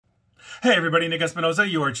Hey everybody, Nick Espinosa,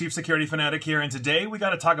 your chief security fanatic here, and today we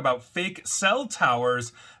got to talk about fake cell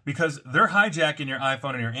towers because they're hijacking your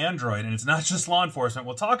iPhone and your Android, and it's not just law enforcement.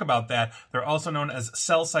 We'll talk about that. They're also known as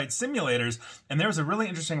cell site simulators, and there was a really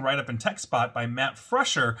interesting write-up in TechSpot by Matt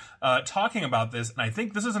Frusher talking about this, and I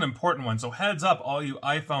think this is an important one, so heads up all you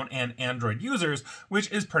iPhone and Android users,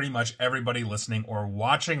 which is pretty much everybody listening or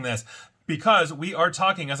watching this. Because we are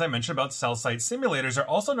talking, as I mentioned, about cell site simulators. They're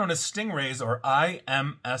also known as stingrays or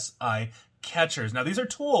IMSI catchers. Now, these are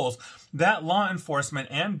tools that law enforcement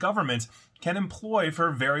and governments can employ for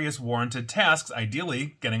various warranted tasks,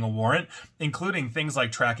 ideally getting a warrant, including things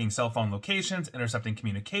like tracking cell phone locations, intercepting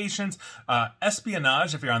communications,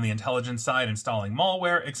 espionage if you're on the intelligence side, installing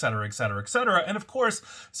malware, etc., etc., etc. And of course,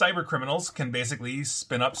 cyber criminals can basically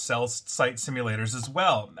spin up cell site simulators as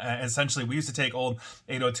well. Essentially, we used to take old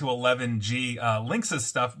 802.11g Linksys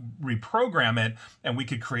stuff, reprogram it, and we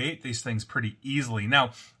could create these things pretty easily.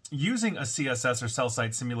 Now, using a CSS or cell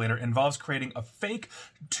site simulator involves creating a fake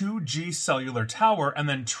 2G cellular tower and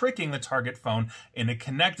then tricking the target phone into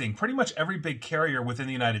connecting. Pretty much every big carrier within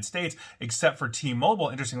the United States, except for T-Mobile,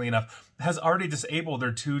 interestingly enough, has already disabled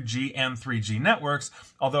their 2G and 3G networks,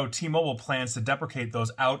 although T-Mobile plans to deprecate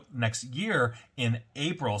those out next year in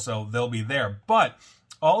April, so they'll be there. But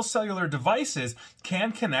all cellular devices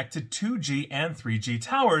can connect to 2G and 3G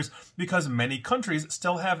towers because many countries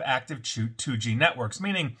still have active 2G networks,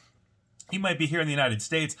 meaning you might be here in the United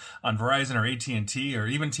States on Verizon or AT&T or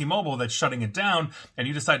even T-Mobile that's shutting it down, and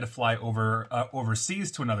you decide to fly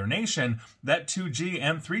overseas to another nation, that 2G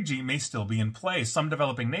and 3G may still be in place. Some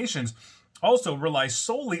developing nations also rely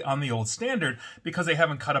solely on the old standard because they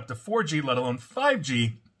haven't caught up to 4G, let alone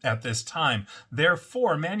 5G at this time.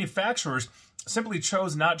 Therefore, manufacturers simply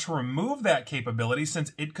chose not to remove that capability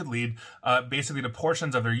since it could lead basically to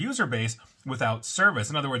portions of their user base without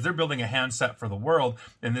service. In other words, they're building a handset for the world,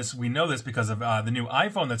 and we know this because of the new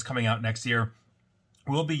iPhone that's coming out next year.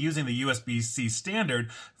 We'll be using the USB-C standard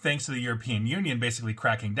thanks to the European Union basically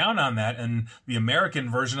cracking down on that, and the American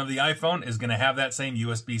version of the iPhone is going to have that same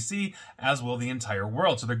USB-C, as will the entire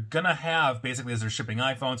world. So they're going to have, basically, as they're shipping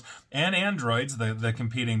iPhones and Androids, the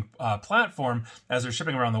competing platform, as they're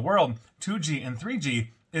shipping around the world, 2G and 3G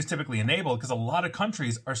is typically enabled because a lot of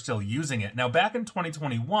countries are still using it. Now, back in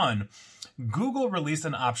 2021, Google released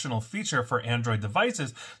an optional feature for Android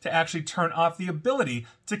devices to actually turn off the ability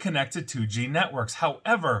to connect to 2G networks.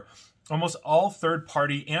 However, almost all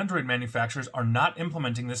third-party Android manufacturers are not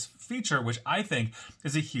implementing this feature, which I think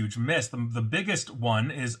is a huge miss. The biggest one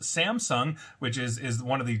is Samsung, which is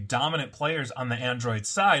one of the dominant players on the Android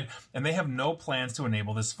side, and they have no plans to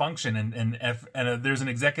enable this function. And if there's an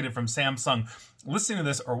executive from Samsung listening to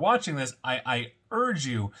this or watching this, I urge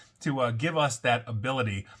you to give us that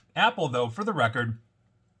ability. Apple, though, for the record,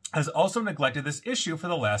 has also neglected this issue for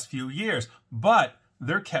the last few years, but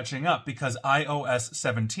they're catching up because iOS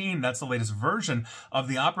 17, that's the latest version of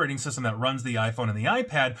the operating system that runs the iPhone and the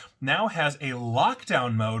iPad, now has a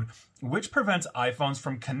lockdown mode which prevents iPhones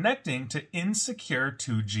from connecting to insecure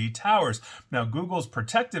 2G towers. Now, Google's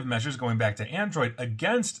protective measures, going back to Android,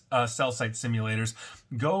 against cell site simulators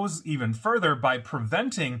goes even further by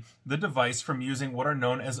preventing the device from using what are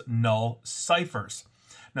known as null ciphers.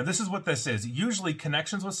 Now, this is what this is. Usually,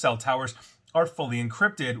 connections with cell towers are fully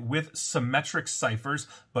encrypted with symmetric ciphers,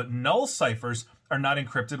 but null ciphers are not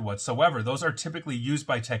encrypted whatsoever. Those are typically used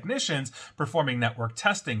by technicians performing network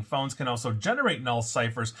testing. Phones can also generate null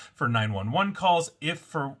ciphers for 911 calls if,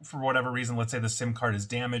 for whatever reason, let's say the SIM card is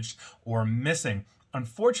damaged or missing.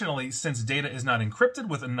 Unfortunately, since data is not encrypted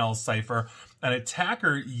with a null cipher, an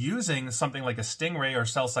attacker using something like a stingray or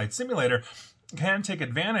cell site simulator can take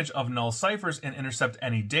advantage of null ciphers and intercept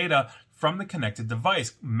any data from the connected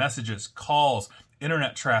device. Messages, calls,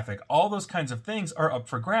 internet traffic, all those kinds of things are up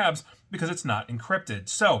for grabs because it's not encrypted.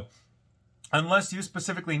 So, unless you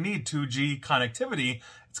specifically need 2G connectivity,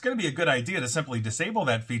 it's going to be a good idea to simply disable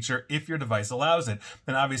that feature if your device allows it.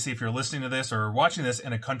 Then obviously, if you're listening to this or watching this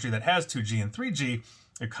in a country that has 2G and 3G,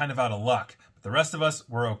 you're kind of out of luck. But the rest of us,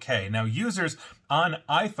 we're okay. Now, users on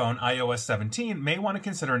iPhone, iOS 17, may want to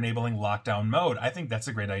consider enabling lockdown mode. I think that's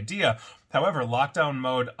a great idea. However, lockdown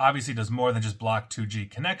mode obviously does more than just block 2G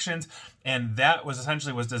connections, and that was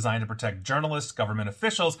designed to protect journalists, government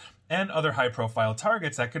officials, and other high-profile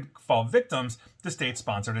targets that could fall victims to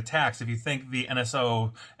state-sponsored attacks. If you think the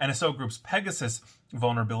NSO Group's Pegasus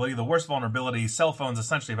vulnerability, the worst vulnerability cell phones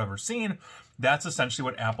essentially have ever seen, that's essentially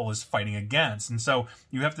what Apple is fighting against. And so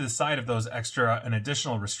you have to decide if those extra and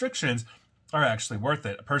additional restrictions are actually worth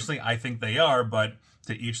it. Personally, I think they are, but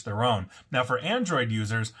to each their own. Now, for Android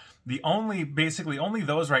users, only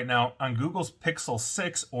those right now on Google's Pixel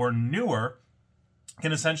 6 or newer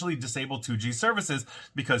can essentially disable 2G services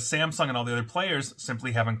because Samsung and all the other players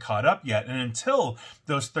simply haven't caught up yet. And until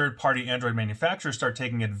those third-party Android manufacturers start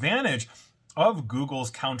taking advantage of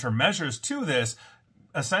Google's countermeasures to this,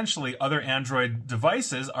 essentially other Android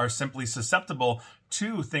devices are simply susceptible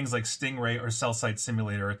to things like Stingray or cell site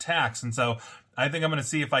simulator attacks. And so I think I'm going to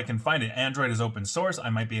see if I can find it. Android is open source. I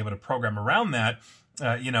might be able to program around that,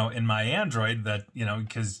 in my Android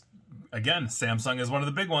because again, Samsung is one of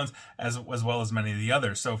the big ones, as well as many of the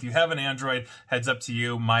others. So if you have an Android, heads up to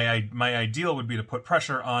you. My ideal would be to put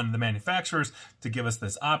pressure on the manufacturers to give us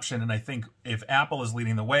this option. And I think if Apple is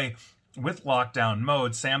leading the way with lockdown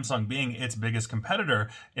mode, Samsung being its biggest competitor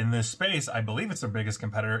in this space, I believe it's their biggest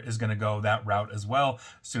competitor, is going to go that route as well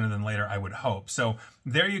sooner than later, I would hope. So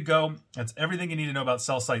there you go. That's everything you need to know about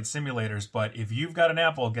cell site simulators. But if you've got an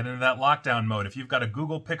Apple, get into that lockdown mode. If you've got a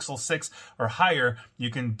Google Pixel 6 or higher, you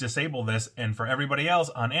can disable this. And for everybody else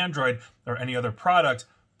on Android or any other product,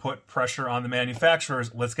 put pressure on the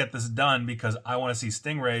manufacturers. Let's get this done, because I want to see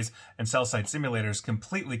Stingrays and cell site simulators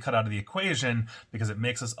completely cut out of the equation, because it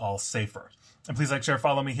makes us all safer. And please like, share,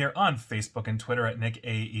 follow me here on Facebook and Twitter at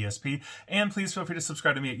NickAESP. And please feel free to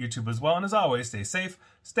subscribe to me at YouTube as well. And as always, stay safe,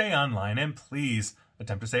 stay online, and please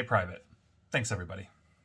attempt to stay private. Thanks, everybody.